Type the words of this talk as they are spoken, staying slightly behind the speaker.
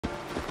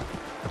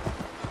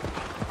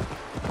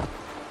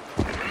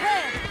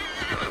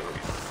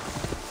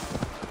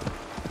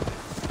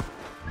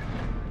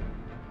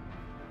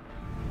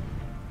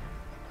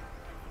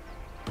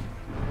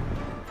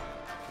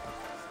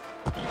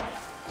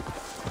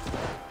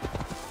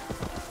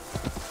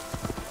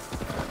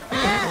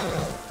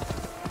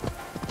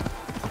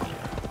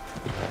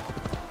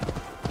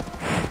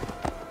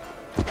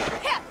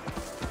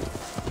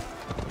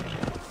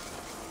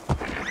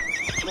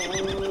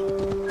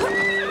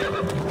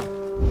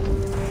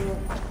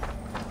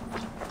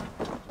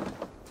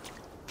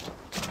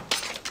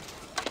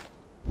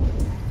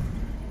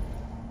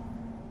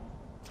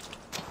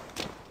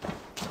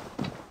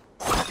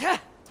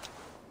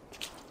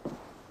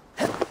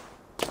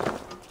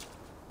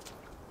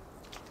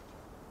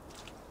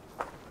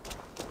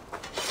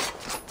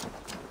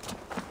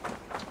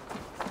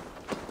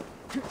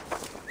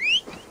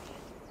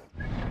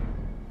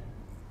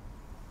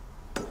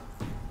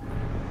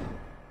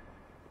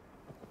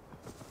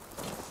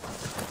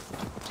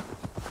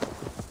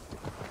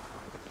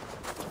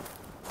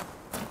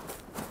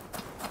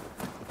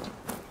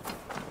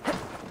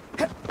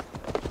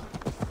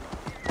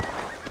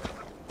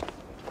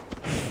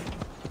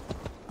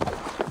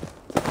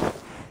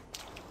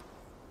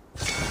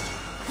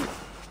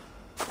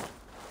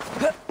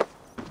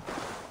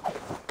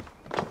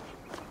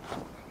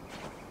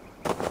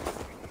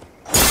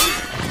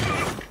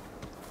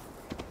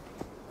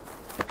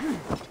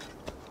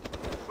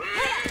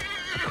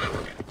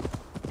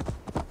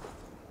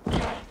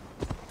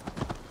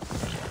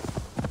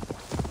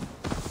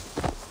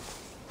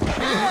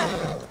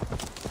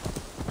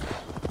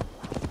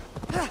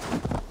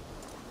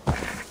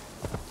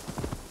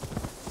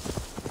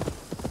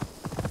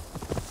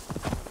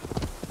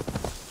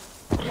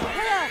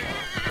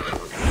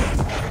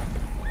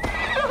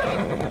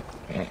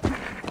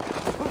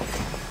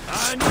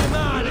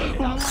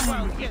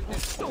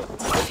entiendes tú?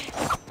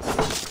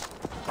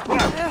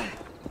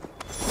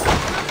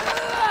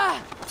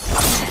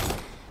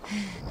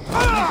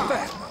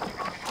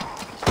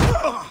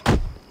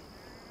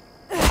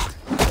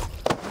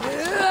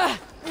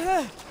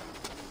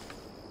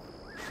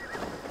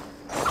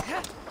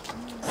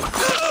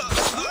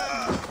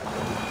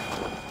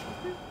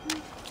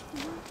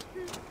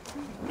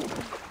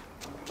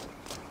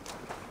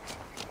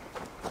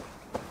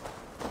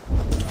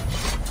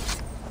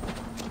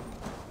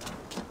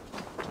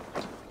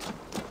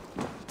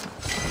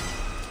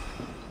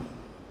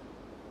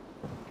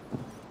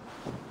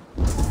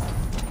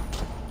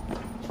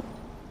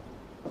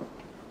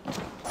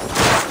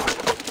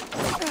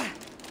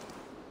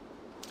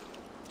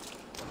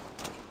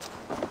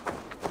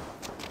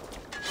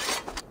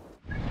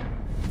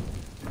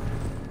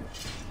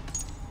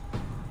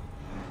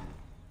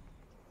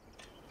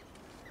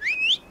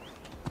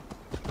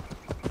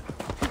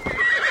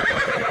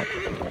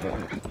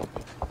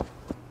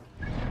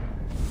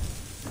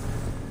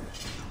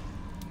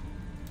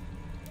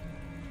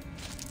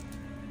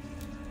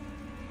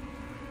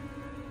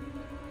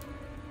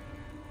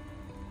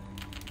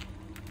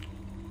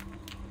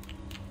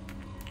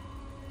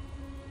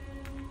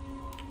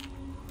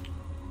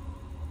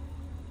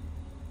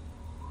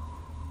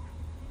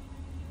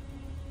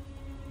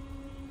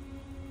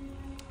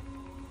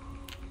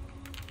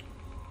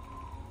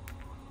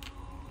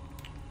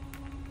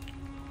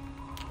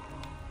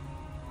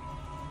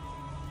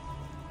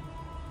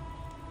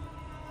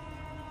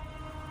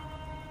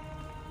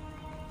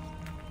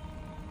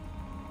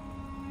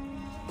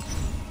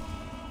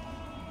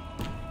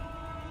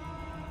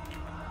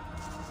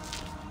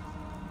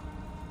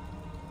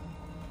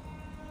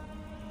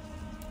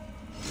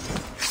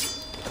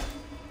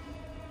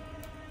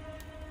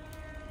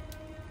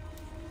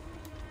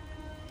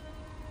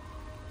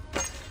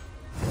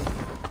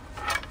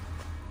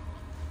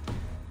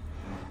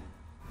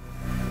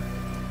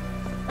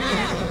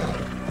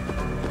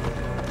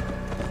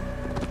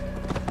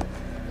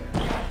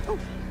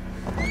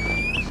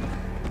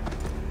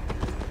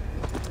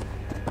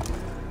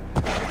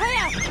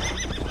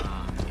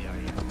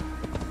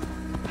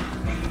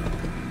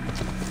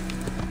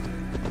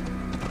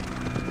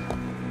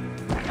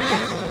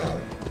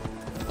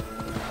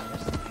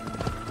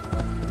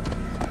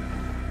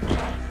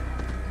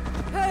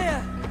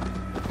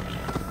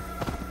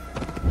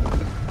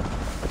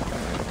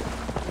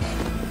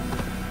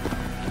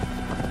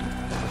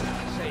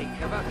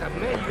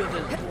 Meglio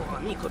del tuo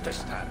amico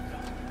testardo.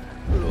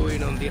 Lui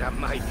non dirà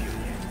mai più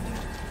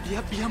niente. Vi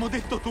abbiamo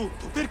detto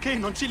tutto, perché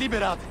non ci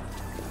liberate?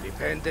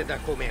 Dipende da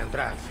come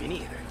andrà a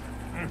finire.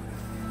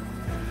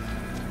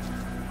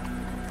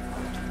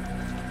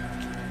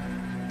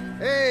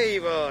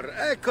 EIVOR,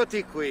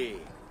 eccoti qui!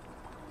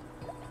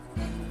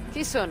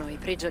 Chi sono i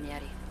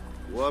prigionieri?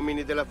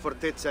 Uomini della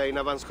fortezza in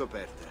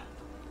avanscoperta.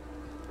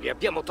 Li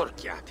abbiamo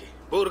torchiati.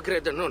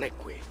 Burgred non è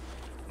qui,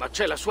 ma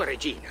c'è la sua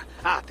regina,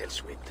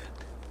 Athelsuit.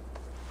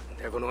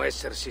 Devono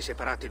essersi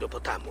separati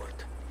dopo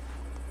Tamworth.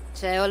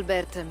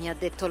 Ceolbert mi ha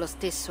detto lo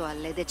stesso a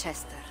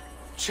Ledecester.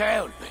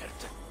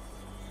 Ceolbert?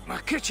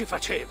 Ma che ci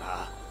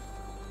faceva?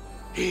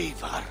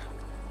 Ivar?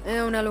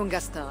 È una lunga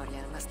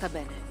storia, ma sta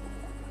bene.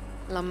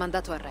 L'ho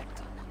mandato a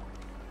Repton.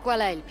 Qual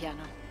è il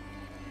piano?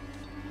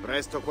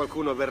 Presto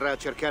qualcuno verrà a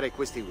cercare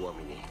questi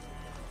uomini.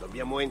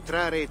 Dobbiamo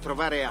entrare e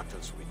trovare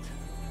Athelsuit.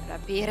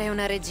 Rapire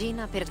una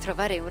regina per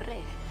trovare un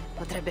re.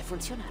 Potrebbe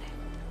funzionare.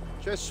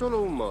 C'è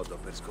solo un modo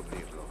per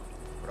scoprirlo.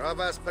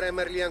 Prova a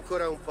spremerli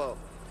ancora un po'.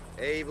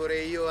 Eivor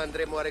e io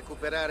andremo a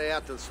recuperare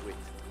Athelsuit.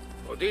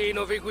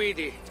 Odino vi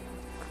guidi.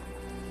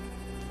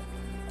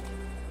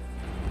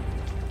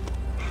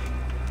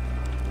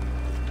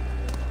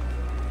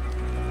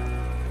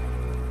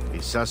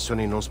 I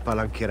sassoni non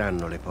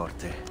spalancheranno le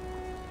porte.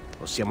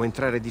 Possiamo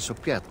entrare di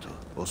soppiatto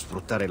o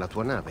sfruttare la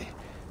tua nave.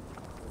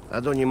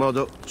 Ad ogni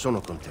modo,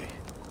 sono con te.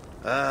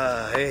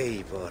 Ah,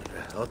 Eivor,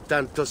 ho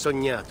tanto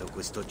sognato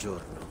questo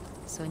giorno.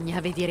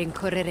 Sognavi di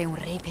rincorrere un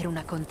re per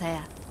una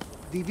contea?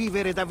 Di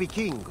vivere da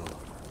vichingo,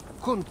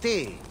 con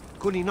te,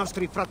 con i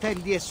nostri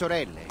fratelli e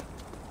sorelle.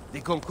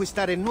 Di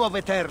conquistare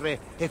nuove terre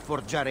e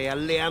forgiare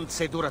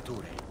alleanze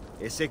durature.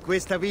 E se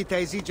questa vita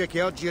esige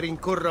che oggi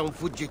rincorra un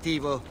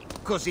fuggitivo,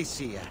 così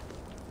sia.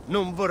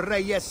 Non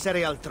vorrei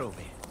essere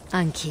altrove.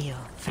 Anch'io,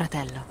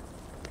 fratello.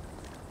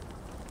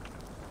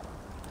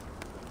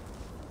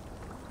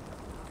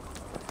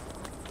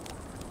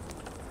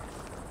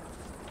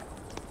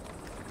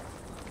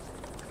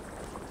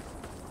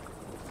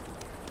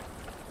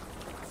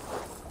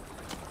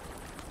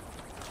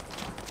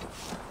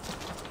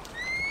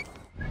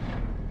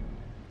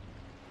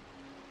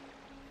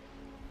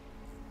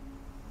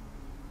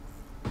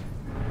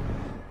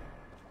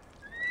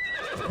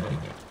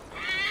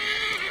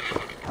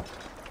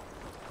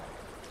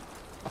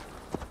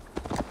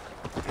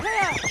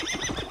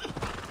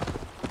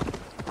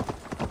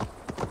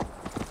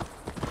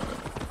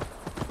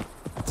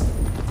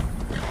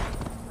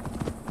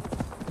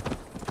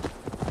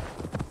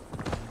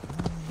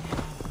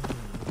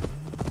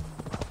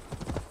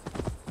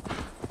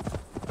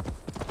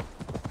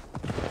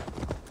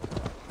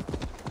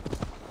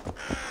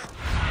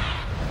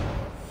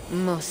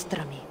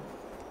 Mostrami.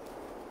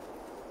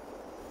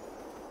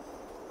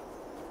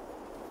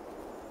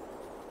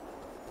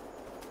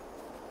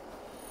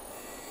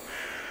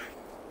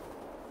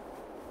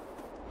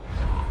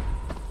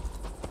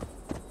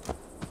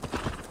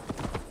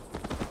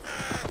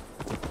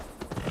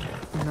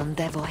 Non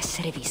devo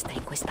essere vista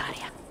in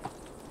quest'area.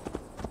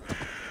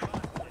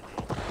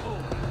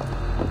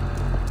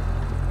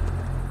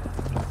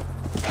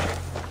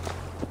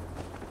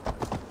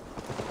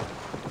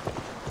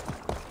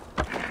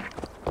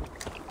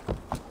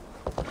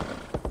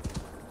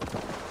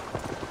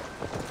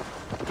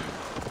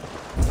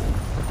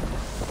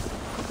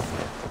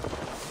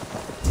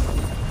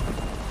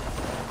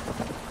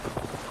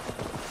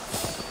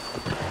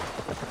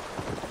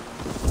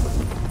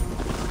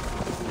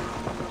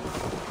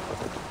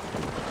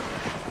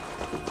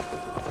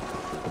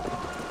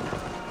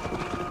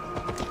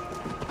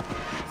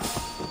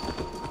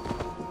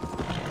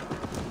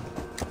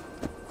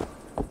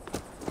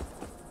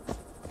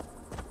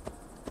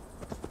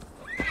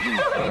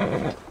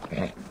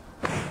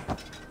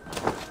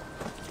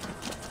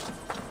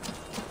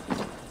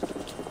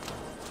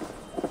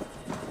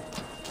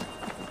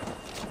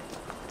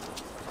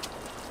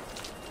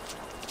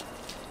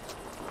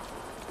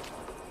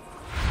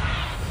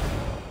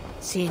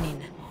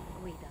 Sinin.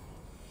 Guida.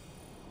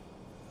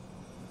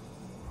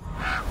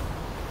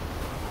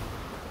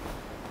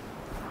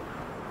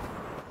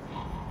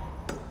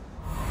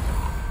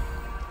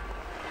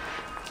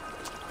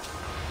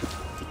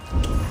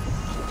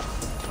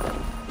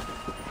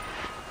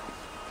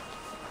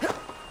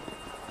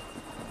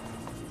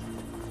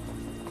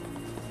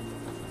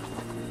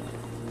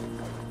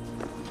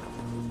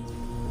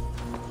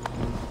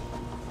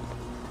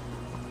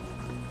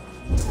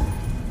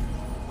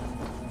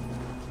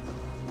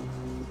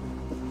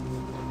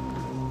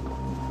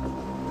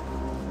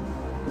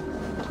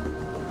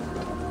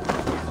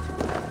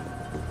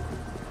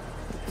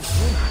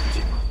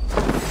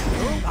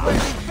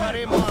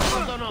 Faremo a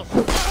modo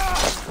nostro.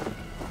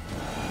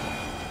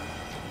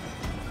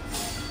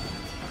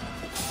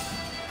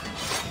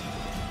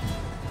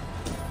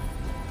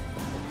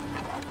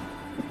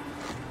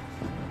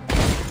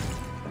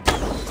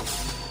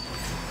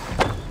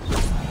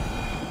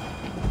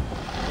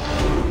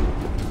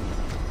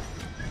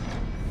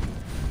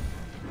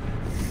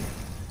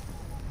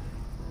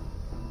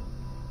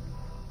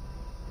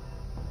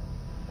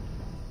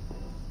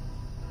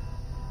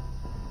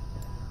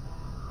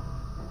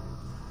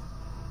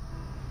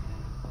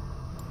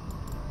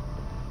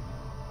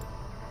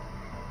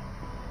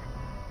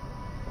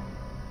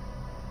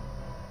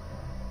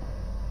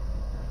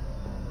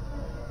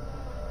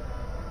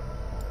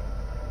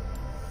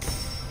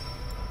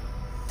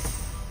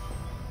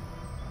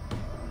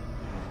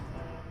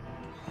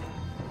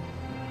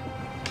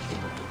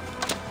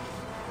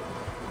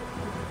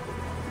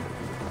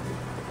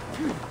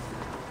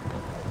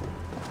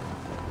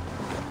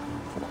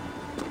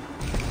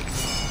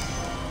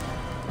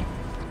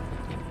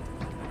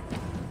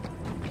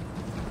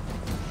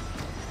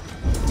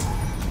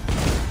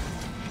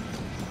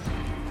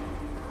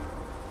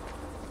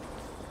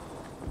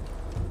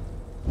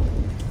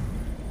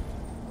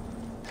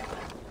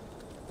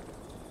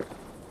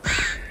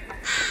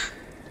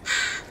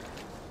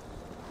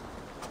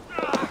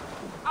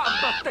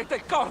 Battete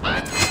il corpo!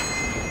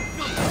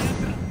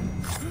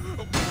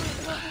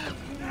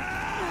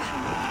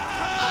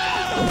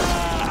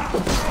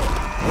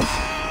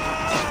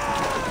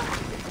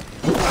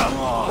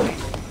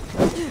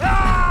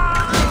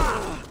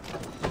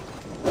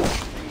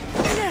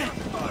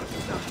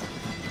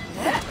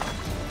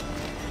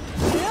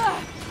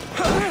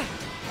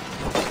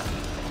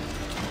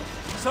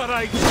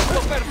 Sarai giusto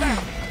per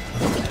me!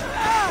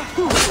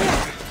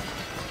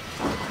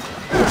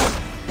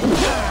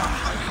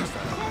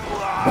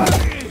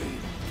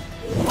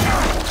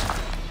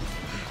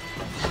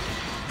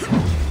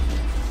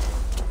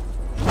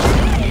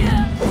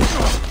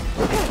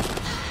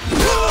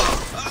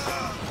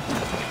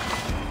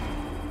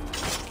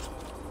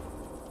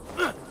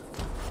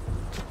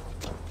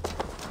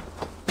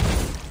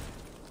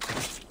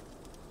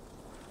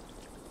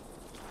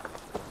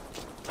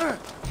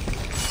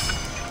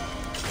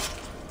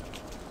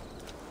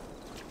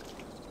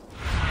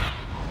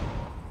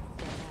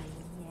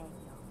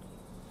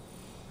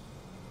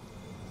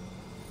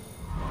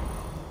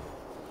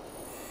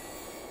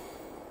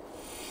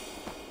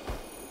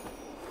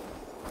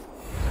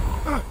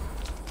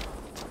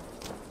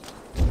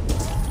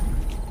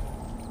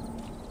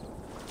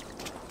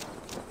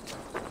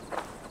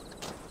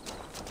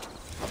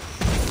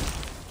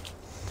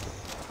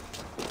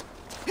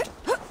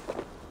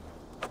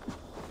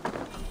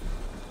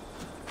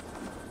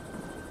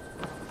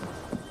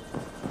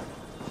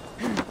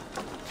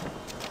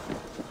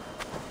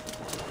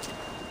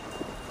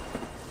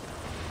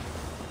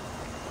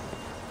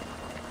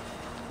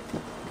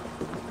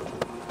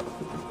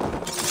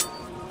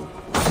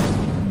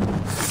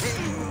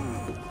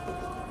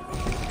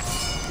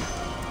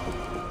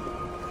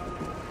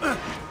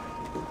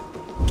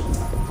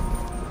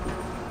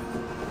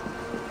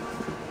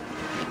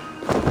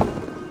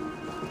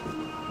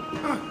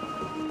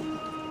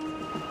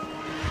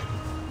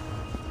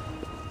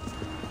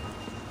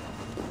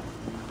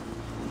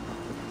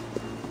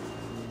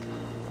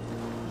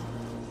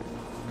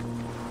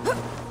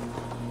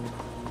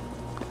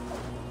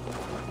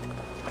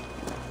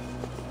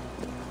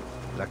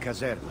 La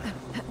caserma.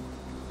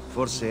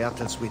 Forse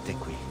Attleswit è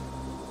qui.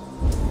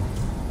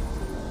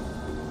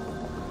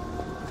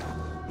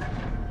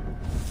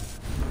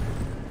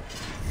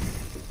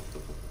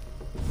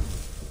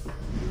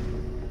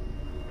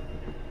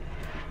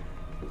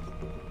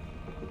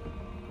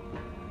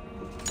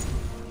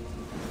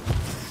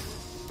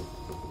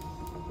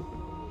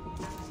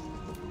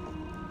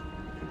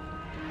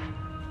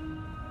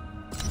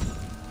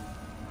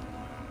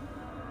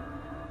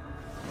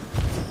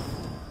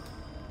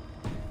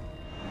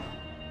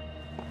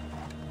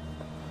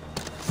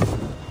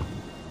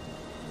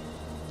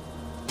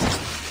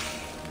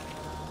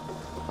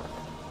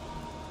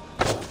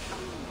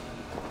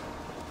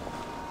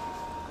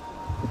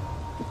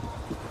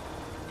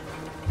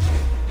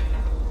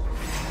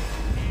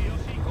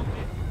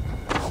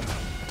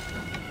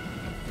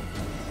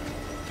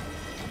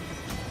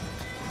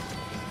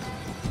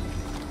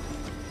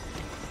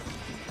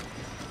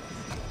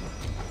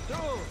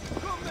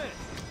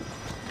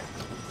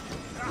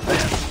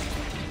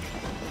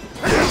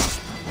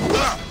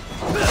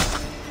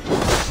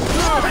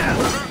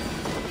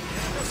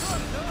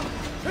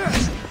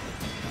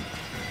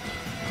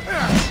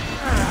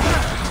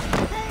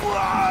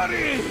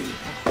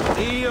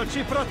 Dio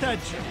ci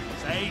protegge!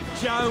 Sei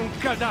già un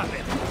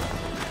cadavere!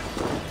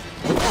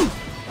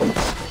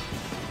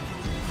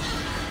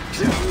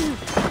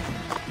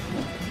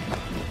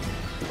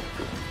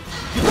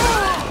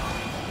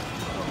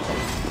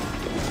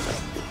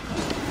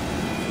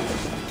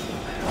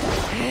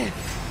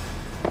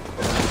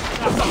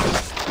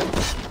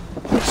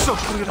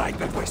 Soffrirai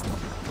per questo!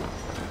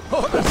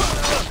 Ora!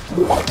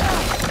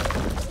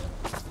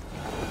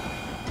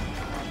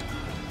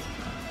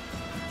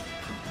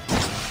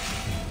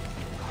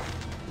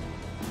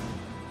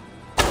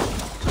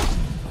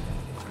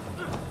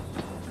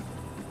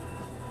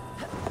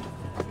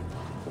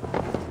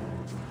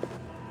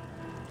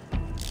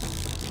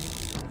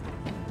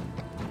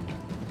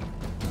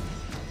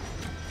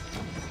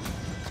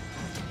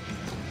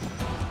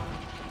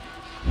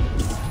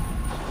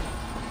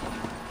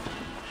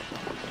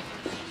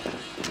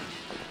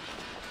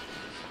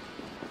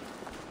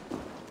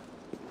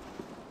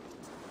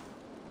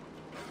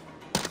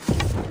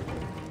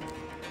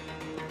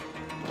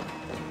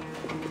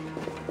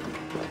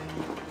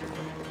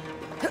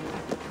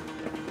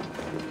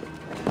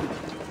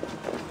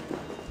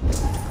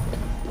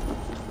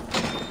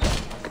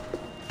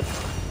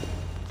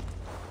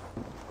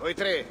 Voi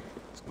tre,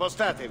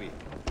 spostatevi.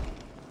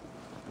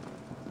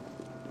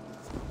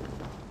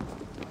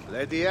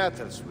 Lady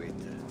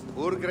Attleswit,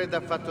 Burgred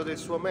ha fatto del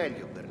suo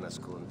meglio per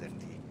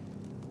nasconderti.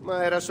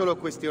 Ma era solo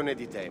questione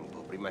di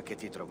tempo prima che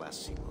ti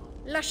trovassimo.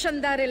 Lascia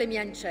andare le mie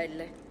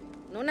ancelle.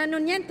 Non hanno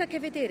niente a che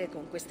vedere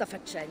con questa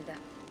faccenda.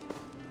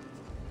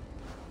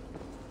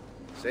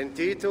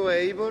 Sentito,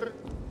 Eivor?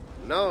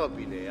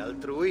 Nobile,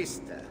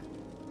 altruista.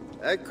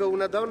 Ecco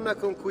una donna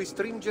con cui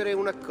stringere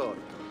un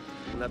accordo.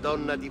 Una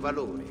donna di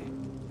valore.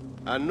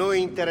 A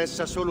noi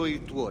interessa solo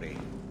il tuo re.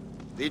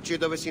 Dici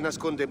dove si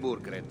nasconde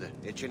Burgred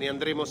e ce ne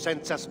andremo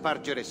senza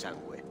spargere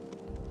sangue.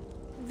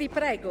 Vi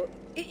prego,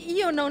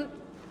 io non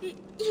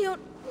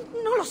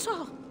lo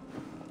so.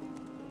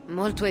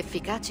 Molto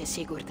efficace,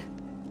 Sigurd.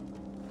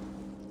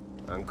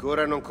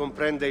 Ancora non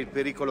comprende il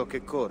pericolo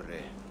che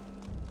corre,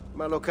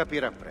 ma lo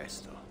capirà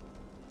presto.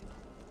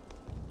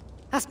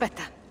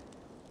 Aspetta.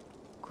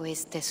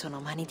 Queste sono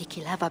mani di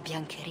chi lava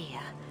biancheria.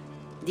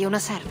 Di una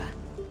serva.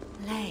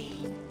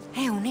 Lei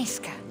è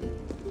un'esca.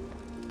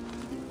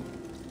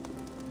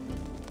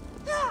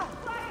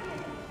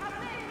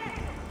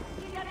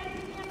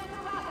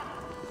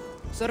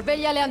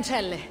 Sorveglia le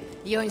ancelle.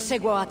 Io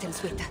inseguo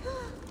Attleswit.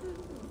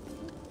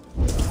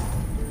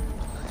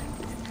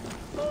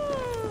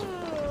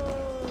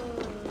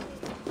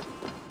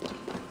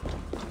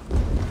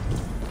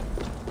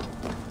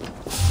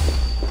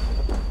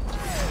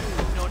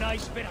 Non hai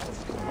speranza.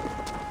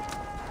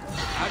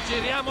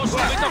 Aggiriamo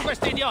subito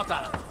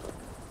quest'idiota!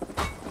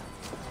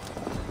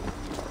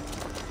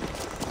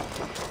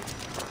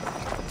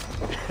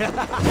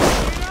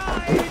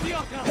 Morirai,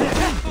 idiota!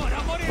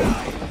 Ora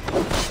morirai!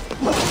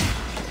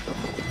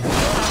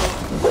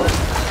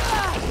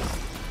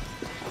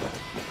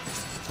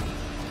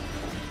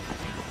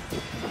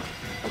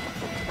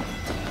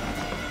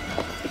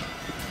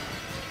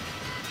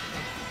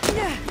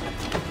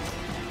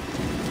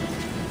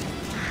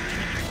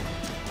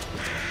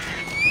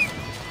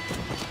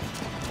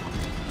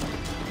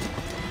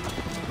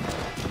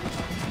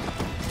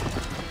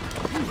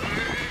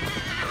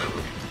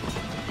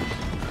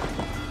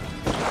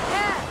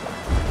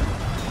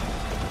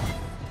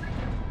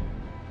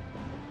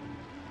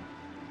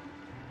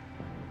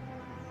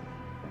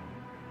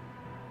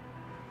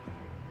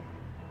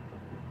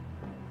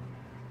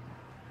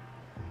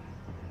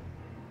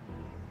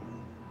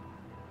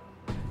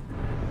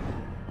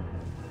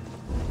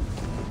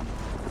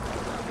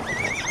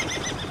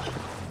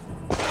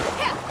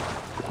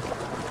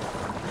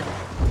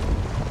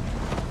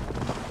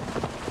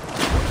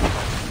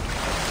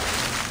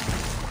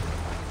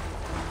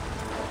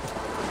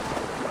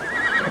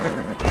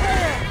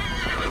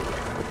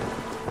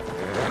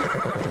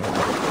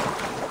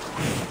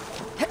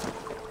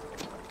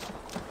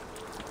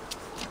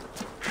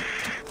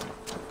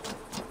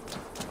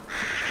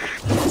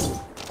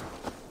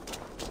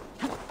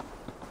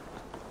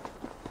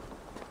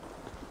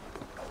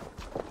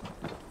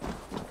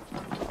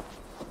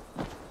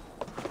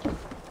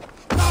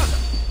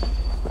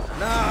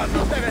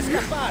 Non deve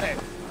scappare!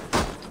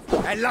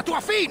 È la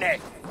tua fine!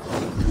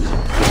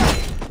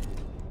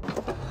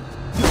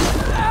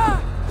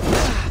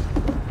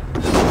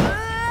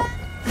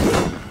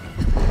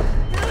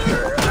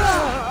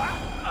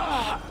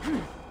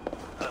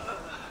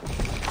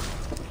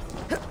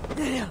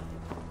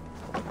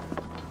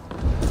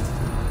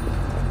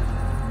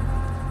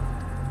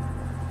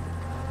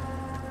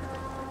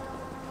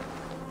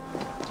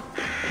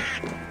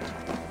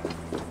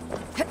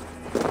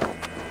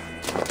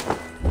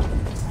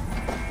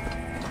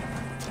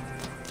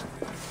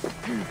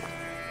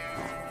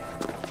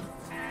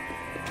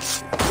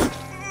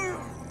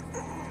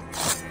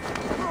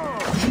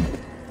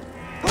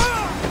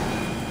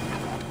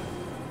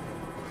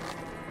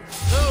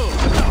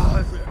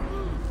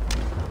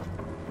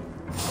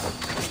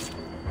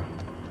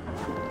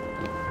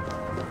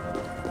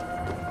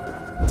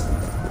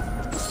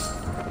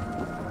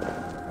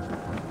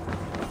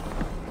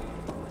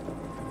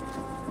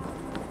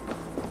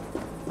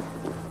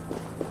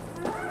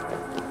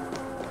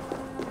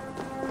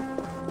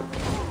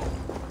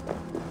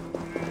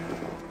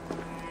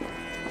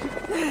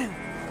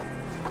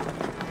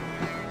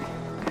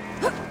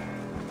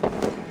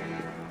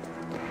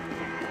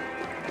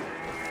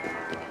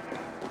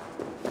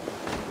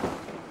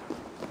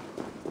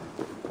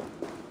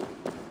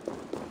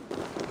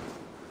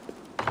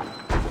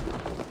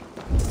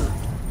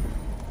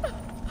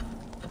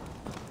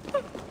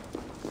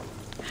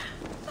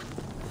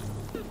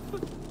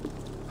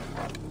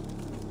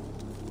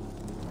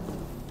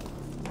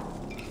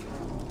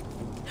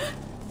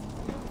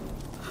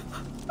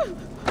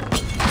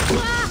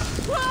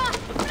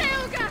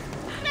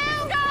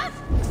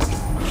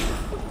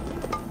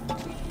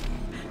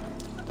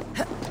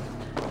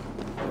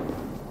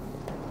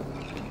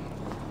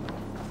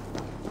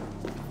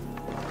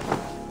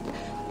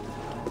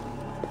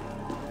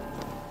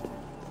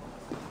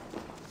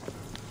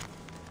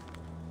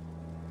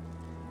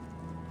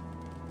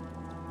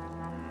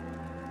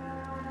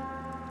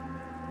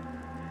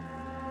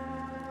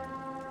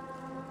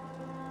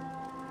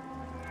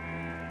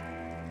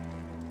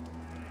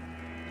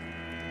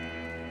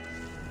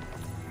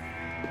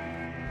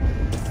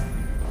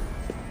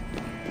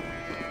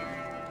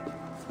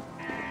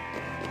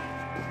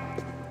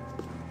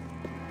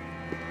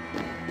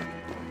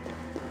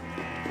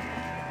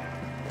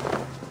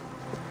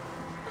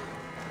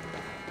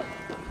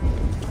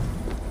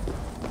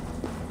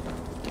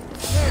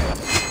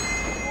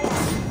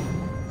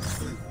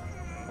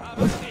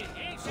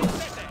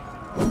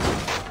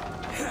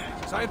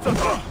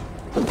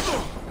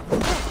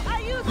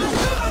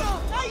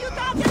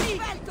 Aiutatemi!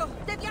 Svelto!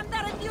 Devi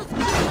andare più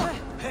svelto!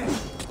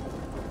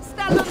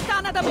 Sta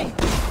lontana da me!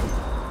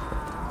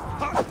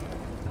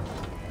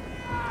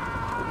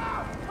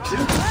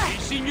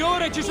 Il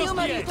Signore ci Mio sostiene!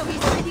 marito vi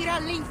spedirà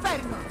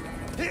all'inferno!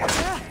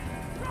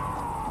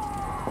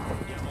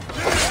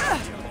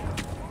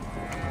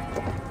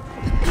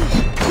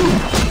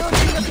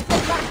 Ordino di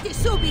fermarti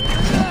subito!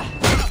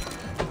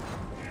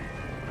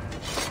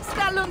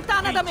 Sta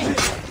lontana da me!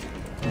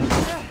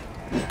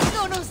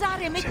 Non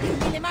osare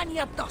mettermi le mani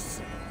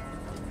addosso!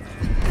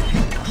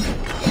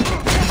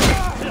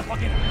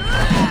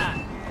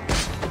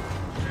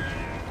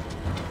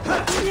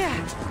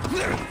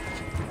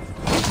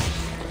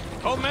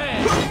 Con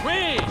me!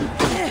 Qui!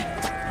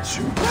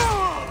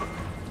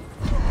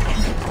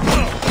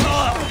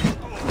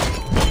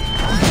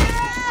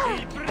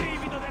 Il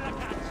brivido della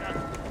caccia!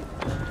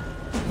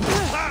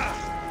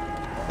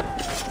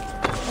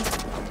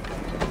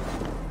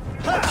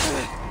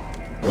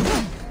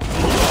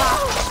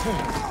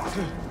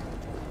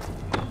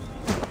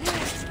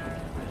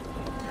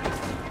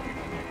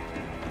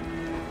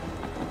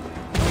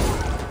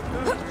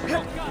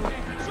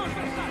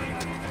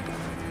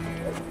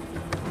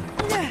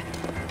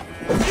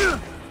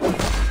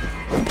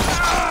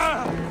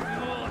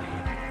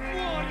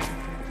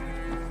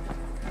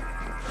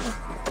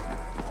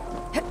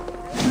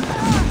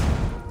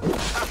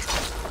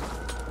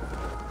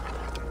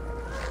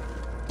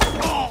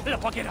 La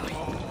pagherai!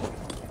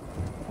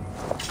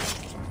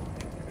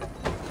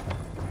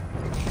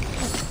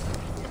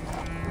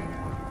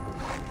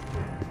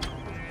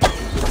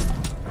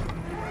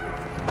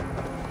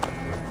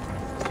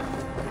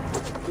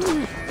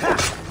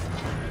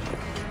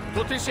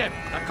 Tutti insieme,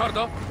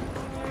 d'accordo?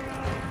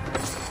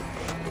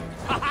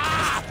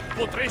 Ah,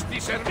 potresti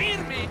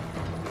servirmi?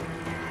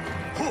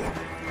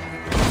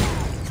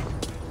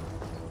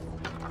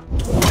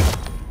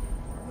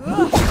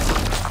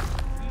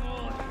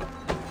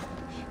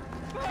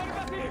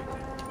 Fermati!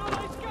 Non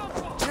hai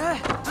scampo!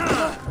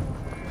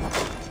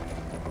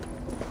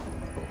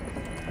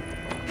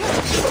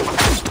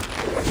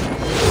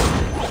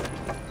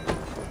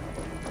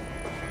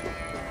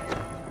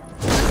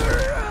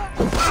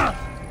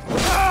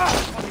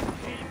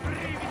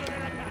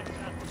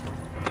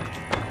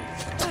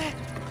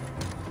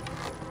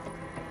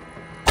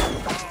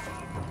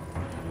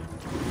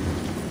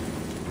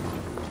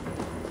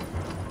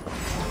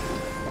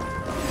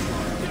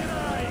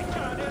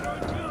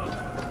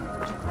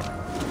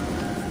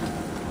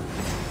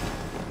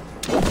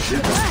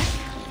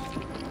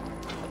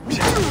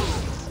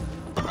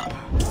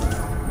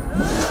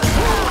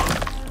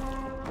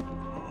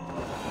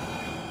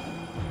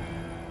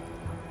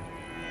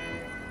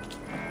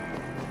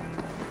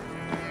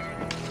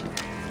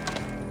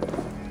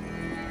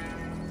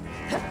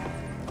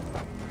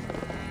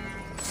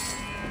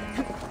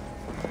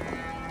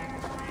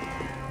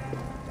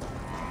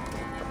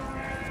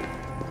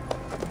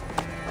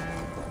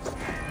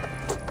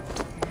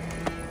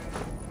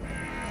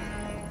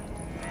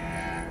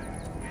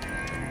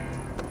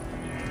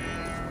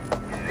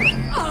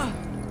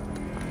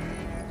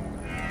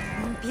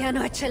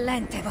 Piano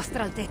eccellente,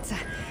 Vostra Altezza.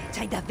 Ci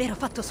hai davvero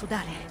fatto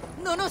sudare.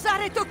 Non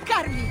osare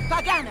toccarmi,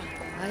 pagana!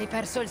 Hai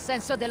perso il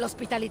senso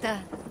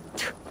dell'ospitalità?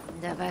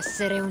 Deve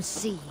essere un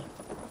sì.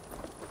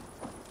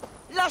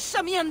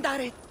 Lasciami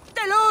andare,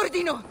 te lo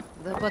ordino!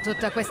 Dopo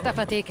tutta questa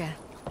fatica,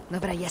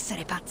 dovrei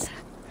essere pazza.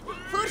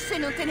 Forse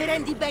non te ne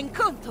rendi ben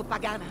conto,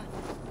 pagana.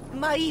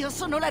 Ma io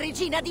sono la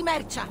regina di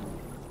Mercia.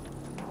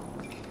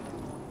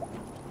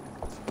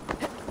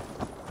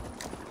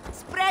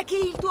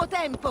 Sprechi il tuo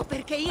tempo,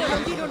 perché io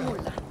non dirò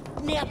nulla.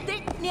 Né a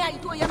te, né ai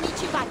tuoi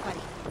amici barbari.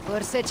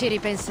 Forse ci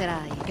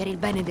ripenserai, per il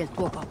bene del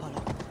tuo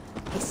popolo.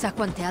 Chissà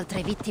quante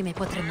altre vittime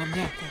potremmo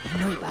mietere,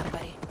 noi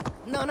barbari.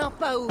 Non ho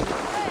paura.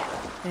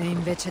 E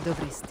invece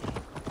dovresti.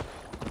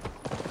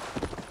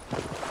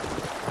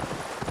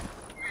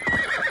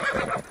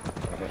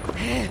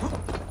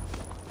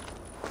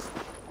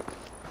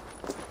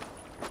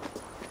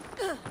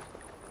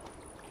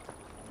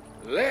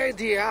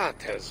 Lady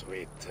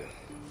Athelsuit,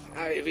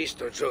 hai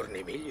visto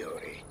giorni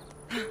migliori.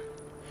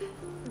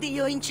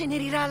 Dio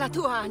incenerirà la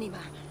tua anima,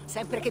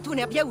 sempre che tu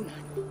ne abbia una.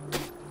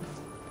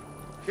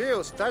 Che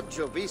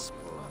ostaggio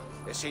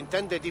vispo. E si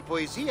intende di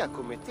poesia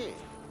come te.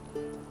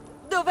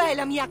 Dov'è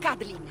la mia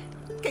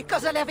Catelyn? Che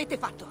cosa le avete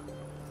fatto?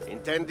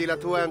 Intendi la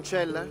tua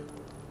ancella?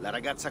 La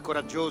ragazza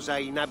coraggiosa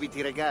in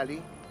abiti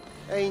regali?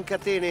 È in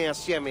catene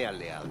assieme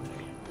alle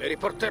altre. Le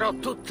riporterò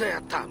tutte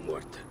a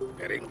Tamworth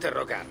per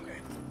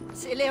interrogarle.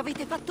 Se le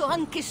avete fatto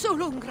anche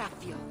solo un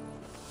graffio.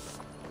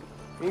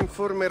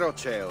 Informerò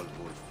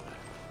Ceolwulf.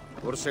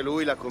 Forse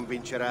lui la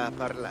convincerà a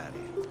parlare.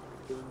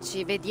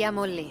 Ci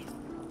vediamo lì.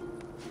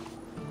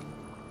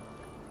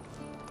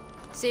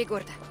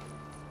 Sigurd,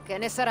 che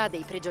ne sarà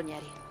dei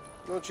prigionieri?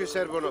 Non ci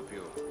servono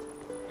più.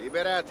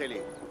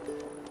 Liberateli.